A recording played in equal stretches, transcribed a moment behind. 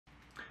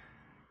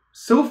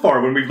So far,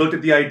 when we've looked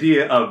at the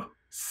idea of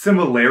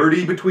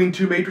similarity between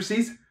two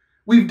matrices,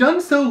 we've done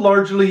so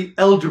largely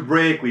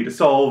algebraically to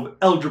solve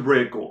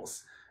algebraic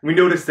goals. And we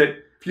notice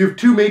that if you have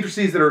two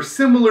matrices that are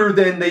similar,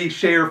 then they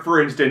share,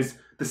 for instance,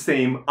 the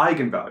same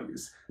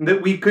eigenvalues. And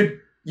that we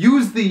could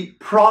use the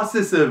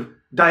process of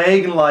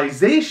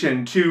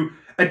diagonalization to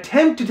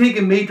attempt to take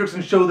a matrix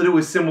and show that it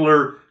was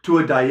similar to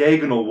a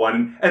diagonal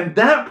one. And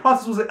that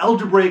process was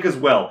algebraic as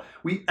well.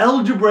 We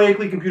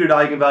algebraically computed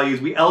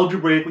eigenvalues, we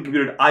algebraically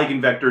computed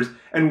eigenvectors,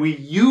 and we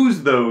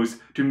used those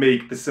to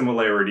make the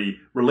similarity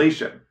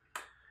relation.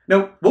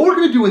 Now, what we're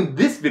going to do in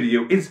this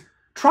video is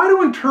try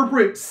to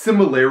interpret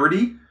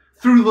similarity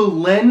through the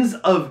lens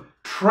of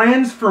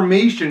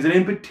transformations, and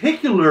in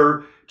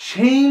particular,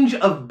 change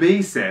of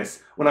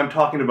basis when I'm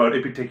talking about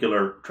a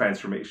particular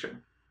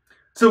transformation.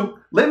 So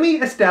let me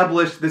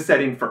establish the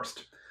setting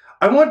first.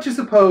 I want to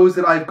suppose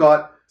that I've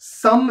got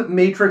some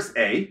matrix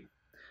A,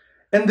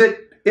 and that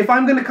if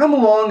I'm going to come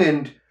along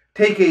and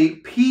take a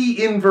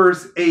P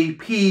inverse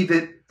AP,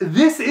 that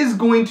this is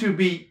going to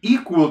be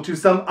equal to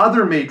some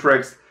other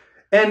matrix,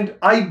 and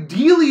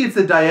ideally it's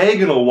a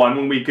diagonal one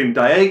when we can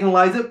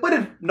diagonalize it, but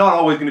it's not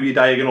always going to be a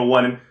diagonal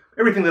one, and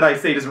everything that I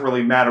say doesn't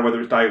really matter whether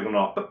it's diagonal or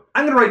not, but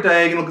I'm going to write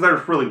diagonal because I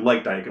just really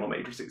like diagonal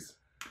matrices.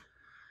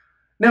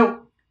 Now,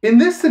 in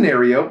this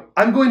scenario,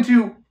 I'm going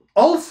to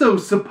also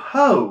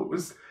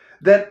suppose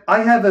that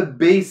I have a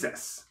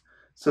basis.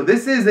 So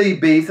this is a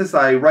basis,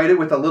 I write it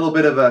with a little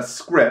bit of a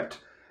script,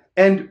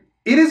 and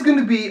it is going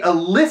to be a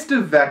list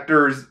of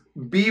vectors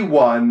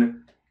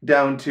b1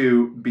 down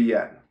to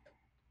bn.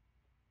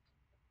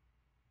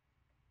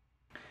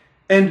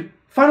 And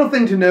final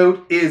thing to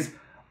note is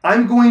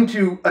I'm going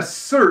to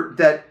assert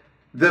that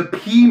the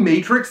P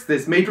matrix,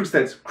 this matrix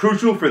that's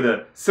crucial for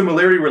the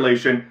similarity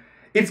relation,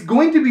 it's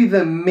going to be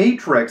the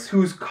matrix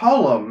whose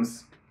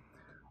columns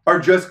are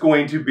just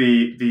going to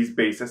be these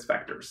basis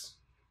vectors.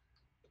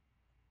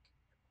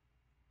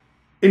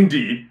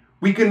 Indeed,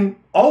 we can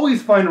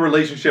always find a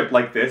relationship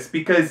like this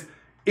because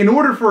in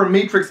order for a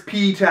matrix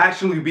P to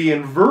actually be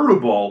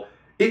invertible,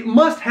 it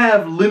must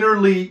have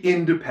linearly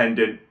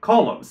independent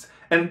columns.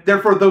 And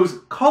therefore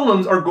those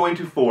columns are going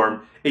to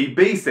form a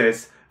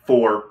basis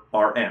for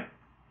Rn.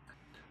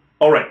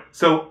 Alright,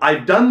 so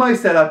I've done my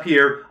setup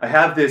here. I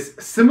have this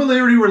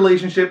similarity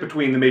relationship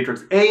between the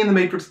matrix A and the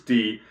matrix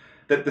D,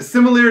 that the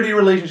similarity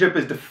relationship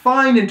is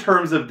defined in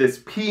terms of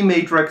this P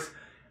matrix,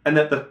 and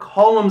that the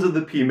columns of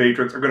the P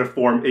matrix are going to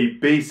form a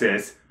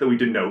basis that we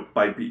denote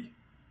by B.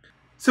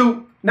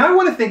 So now I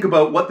want to think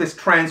about what this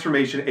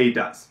transformation A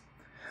does.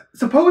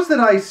 Suppose that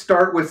I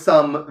start with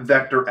some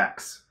vector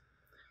x.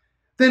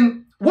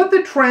 Then what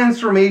the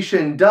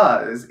transformation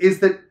does is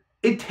that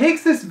it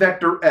takes this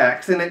vector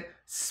x and it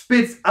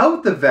spits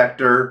out the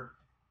vector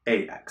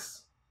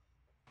ax.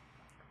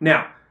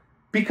 Now,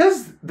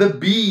 because the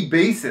B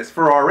basis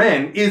for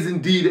Rn is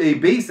indeed a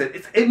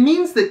basis, it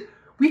means that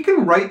we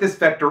can write this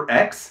vector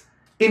x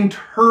in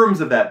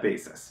terms of that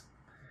basis.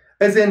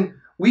 As in,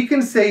 we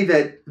can say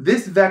that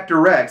this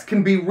vector x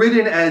can be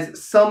written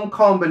as some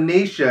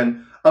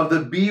combination of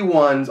the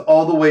b1s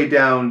all the way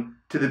down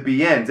to the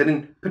bn's. And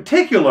in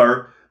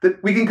particular,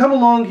 that we can come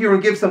along here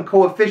and give some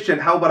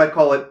coefficient, how about I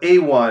call it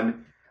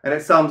a1, and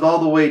it sums all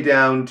the way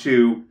down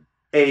to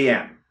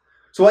an.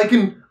 So I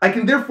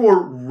can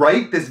therefore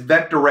write this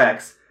vector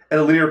x in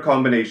a linear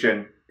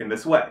combination in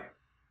this way.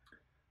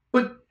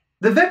 But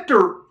the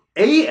vector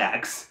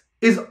ax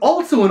is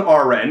also an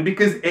Rn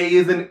because A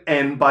is an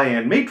n by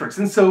n matrix,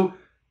 and so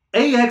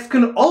ax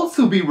can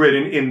also be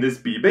written in this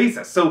B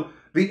basis. So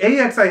the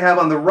ax I have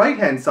on the right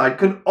hand side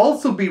can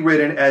also be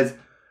written as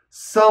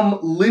some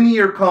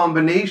linear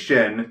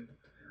combination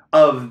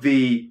of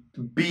the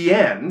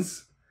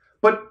bn's,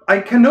 but I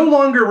can no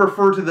longer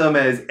refer to them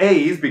as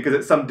a's because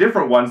it's some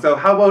different one, so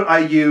how about I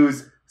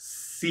use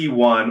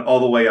c1 all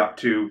the way up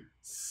to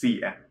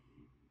cn.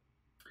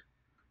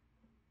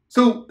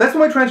 So that's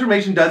what my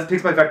transformation does. It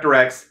takes my vector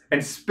x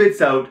and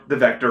spits out the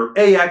vector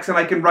ax, and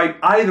I can write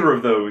either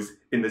of those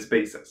in this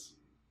basis.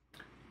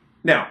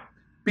 Now,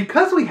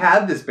 because we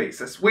have this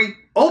basis, we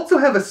also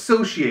have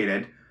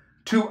associated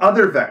two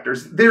other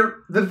vectors. They're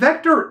the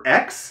vector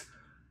x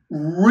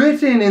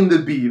written in the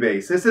B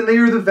basis, and they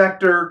are the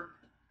vector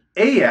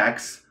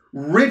ax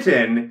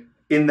written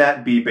in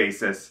that B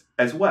basis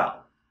as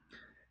well.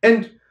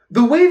 And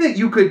the way that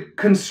you could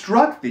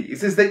construct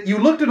these is that you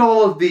looked at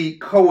all of the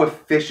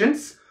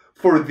coefficients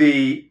for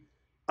the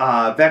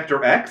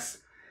vector x,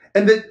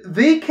 and that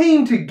they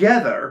came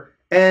together,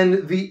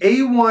 and the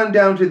a1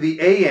 down to the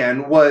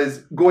an was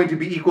going to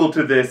be equal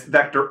to this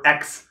vector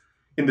x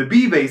in the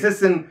B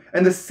basis, and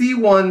the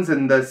c1s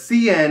and the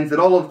cn's, that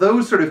all of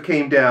those sort of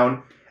came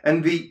down,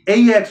 and the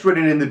ax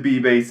written in the B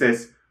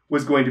basis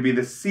was going to be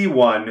the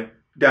c1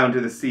 down to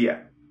the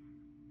cn.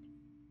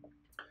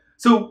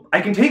 So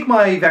I can take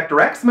my vector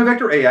x and my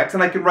vector ax,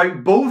 and I can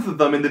write both of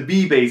them in the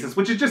B basis,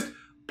 which is just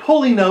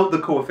pulling out the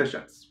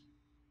coefficients.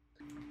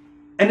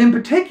 And in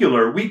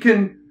particular, we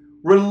can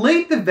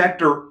relate the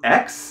vector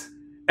x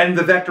and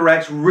the vector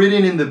x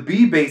written in the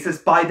B basis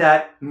by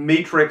that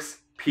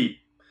matrix P.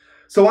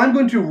 So I'm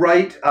going to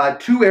write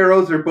two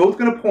arrows. They're both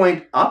going to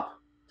point up.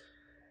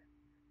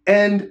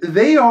 And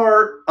they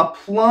are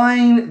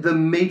applying the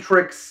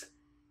matrix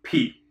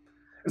P.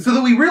 And so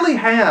that we really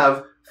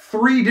have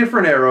three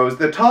different arrows.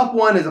 The top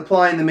one is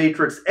applying the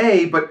matrix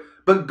A, but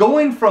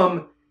going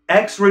from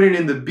x written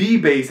in the B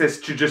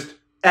basis to just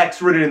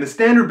x written in the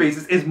standard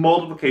basis is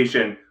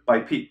multiplication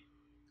by P.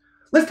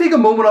 Let's take a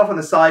moment off on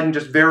the side and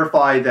just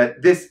verify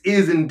that this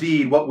is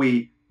indeed what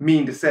we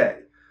mean to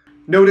say.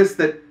 Notice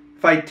that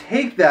if I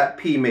take that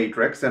P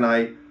matrix and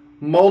I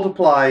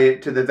multiply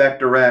it to the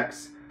vector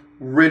x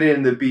written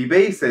in the B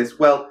basis,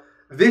 well,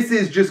 this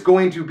is just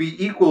going to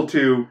be equal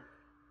to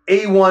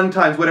A1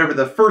 times whatever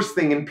the first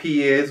thing in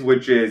P is,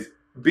 which is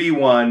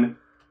B1,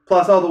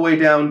 plus all the way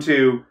down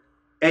to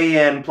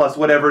AN plus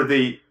whatever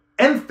the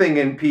nth thing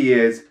in P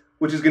is,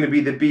 which is going to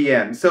be the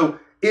Bn. So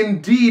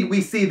indeed,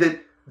 we see that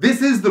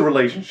this is the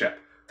relationship,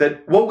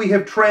 that what we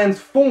have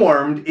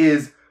transformed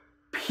is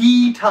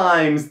P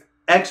times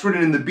x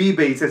written in the B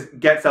basis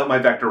gets out my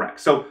vector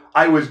x. So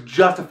I was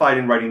justified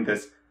in writing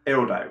this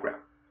arrow diagram.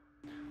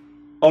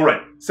 All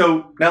right,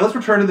 so now let's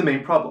return to the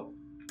main problem.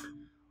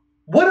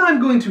 What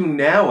I'm going to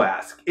now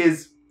ask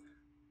is,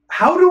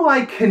 how do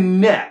I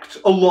connect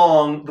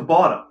along the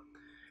bottom?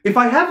 If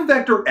I have a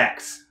vector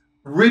x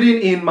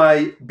written in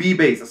my B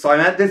basis, so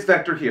I'm at this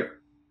vector here,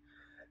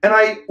 and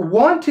I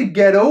want to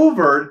get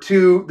over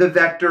to the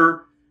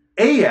vector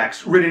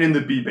ax written in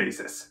the B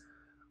basis,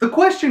 the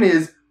question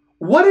is,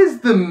 what is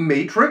the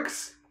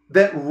matrix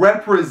that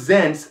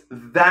represents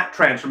that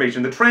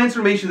transformation? The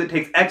transformation that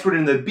takes x written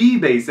in the B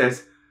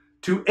basis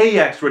to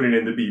ax written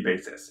in the B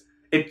basis.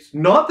 It's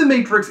not the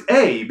matrix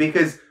A,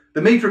 because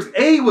the matrix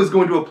A was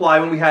going to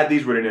apply when we had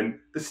these written in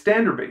the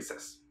standard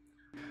basis.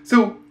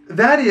 So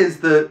that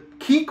is the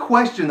key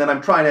question that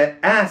I'm trying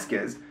to ask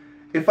is,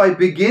 if I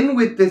begin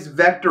with this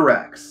vector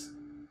x,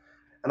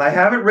 and I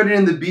have it written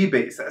in the B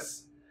basis,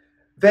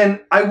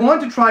 then I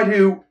want to try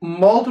to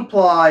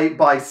multiply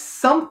by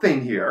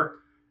something here.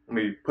 Let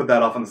me put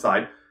that off on the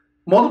side.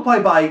 Multiply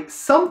by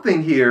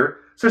something here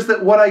such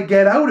that what I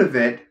get out of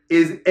it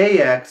is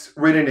ax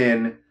written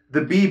in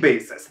the B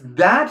basis.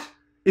 That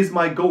is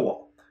my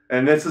goal.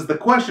 And this is the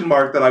question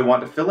mark that I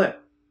want to fill in.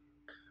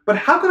 But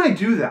how can I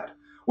do that?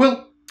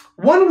 Well,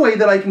 one way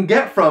that I can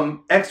get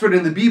from x written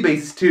in the B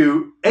basis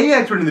to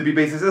ax written in the B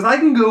basis is I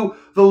can go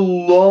the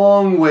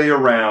long way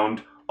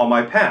around on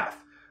my path.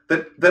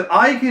 That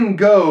I can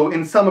go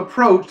in some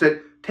approach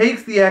that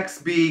takes the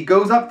xb,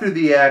 goes up through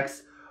the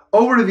x,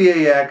 over to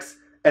the ax,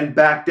 and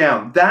back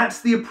down. That's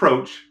the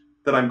approach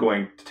that I'm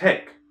going to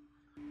take.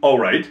 All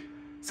right,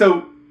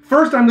 so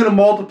first I'm going to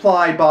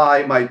multiply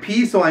by my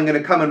p, so I'm going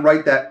to come and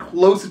write that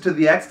closer to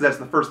the x, because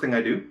that's the first thing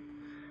I do.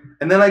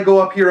 And then I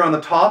go up here on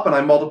the top and I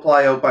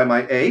multiply out by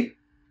my a.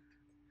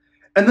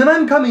 And then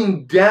I'm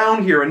coming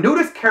down here, and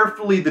notice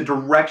carefully the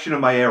direction of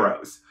my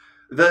arrows.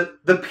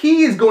 The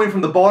p is going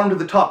from the bottom to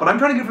the top, but I'm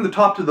trying to get from the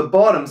top to the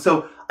bottom,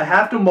 so I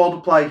have to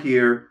multiply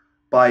here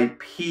by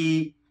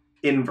p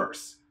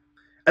inverse.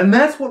 And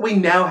that's what we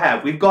now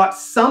have. We've got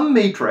some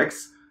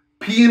matrix,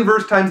 p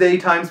inverse times a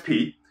times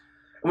p.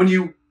 And when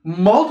you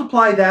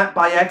multiply that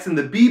by x in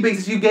the B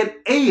basis, you get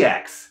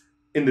ax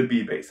in the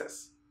B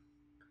basis.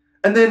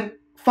 And then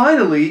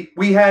finally,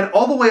 we had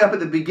all the way up at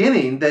the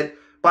beginning that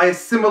by a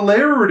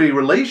similarity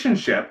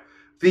relationship,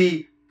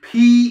 the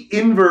P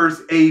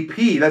inverse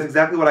AP, that's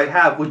exactly what I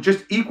have, was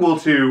just equal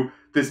to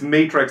this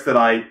matrix that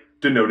I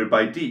denoted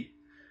by D.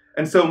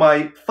 And so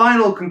my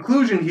final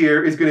conclusion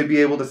here is going to be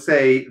able to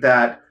say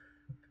that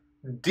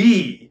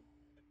D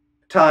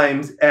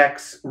times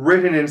X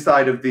written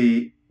inside of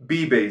the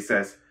B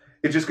basis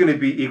is just going to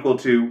be equal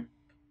to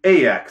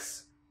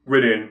AX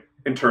written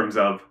in terms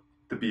of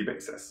the B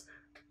basis.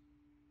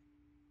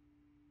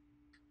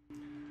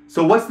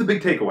 So what's the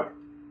big takeaway?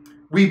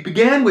 We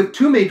began with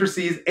two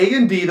matrices, A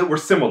and D, that were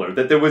similar,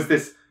 that there was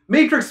this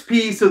matrix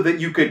P so that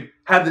you could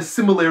have this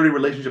similarity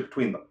relationship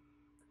between them.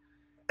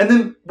 And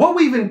then what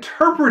we've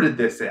interpreted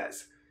this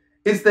as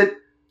is that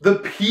the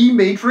P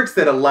matrix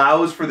that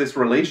allows for this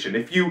relation,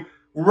 if you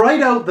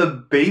write out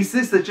the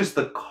basis, that's just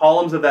the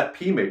columns of that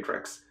P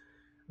matrix,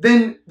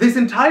 then this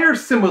entire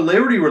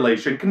similarity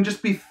relation can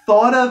just be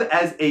thought of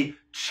as a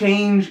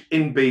change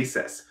in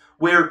basis,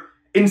 where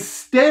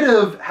instead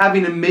of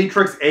having a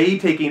matrix A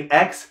taking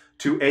X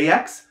to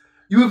AX,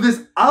 you have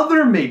this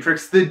other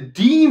matrix, the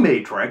D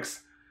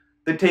matrix,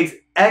 that takes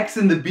X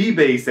in the B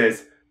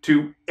basis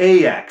to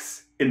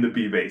AX in the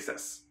B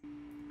basis.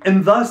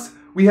 And thus,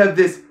 we have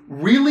this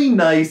really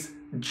nice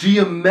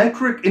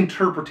geometric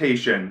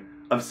interpretation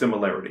of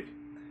similarity.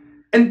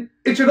 And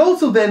it should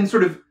also then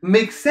sort of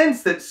make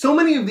sense that so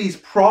many of these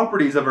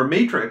properties of our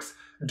matrix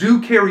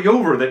do carry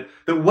over, that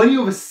when you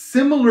have a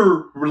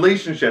similar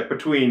relationship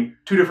between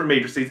two different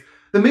matrices,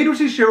 the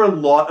matrices share a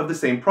lot of the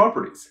same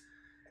properties.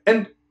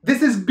 And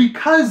this is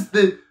because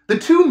the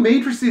two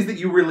matrices that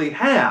you really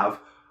have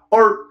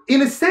are,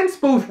 in a sense,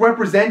 both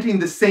representing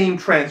the same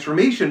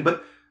transformation,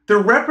 but they're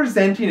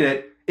representing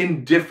it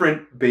in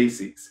different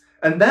bases.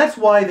 And that's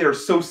why they're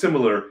so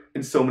similar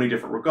in so many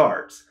different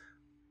regards.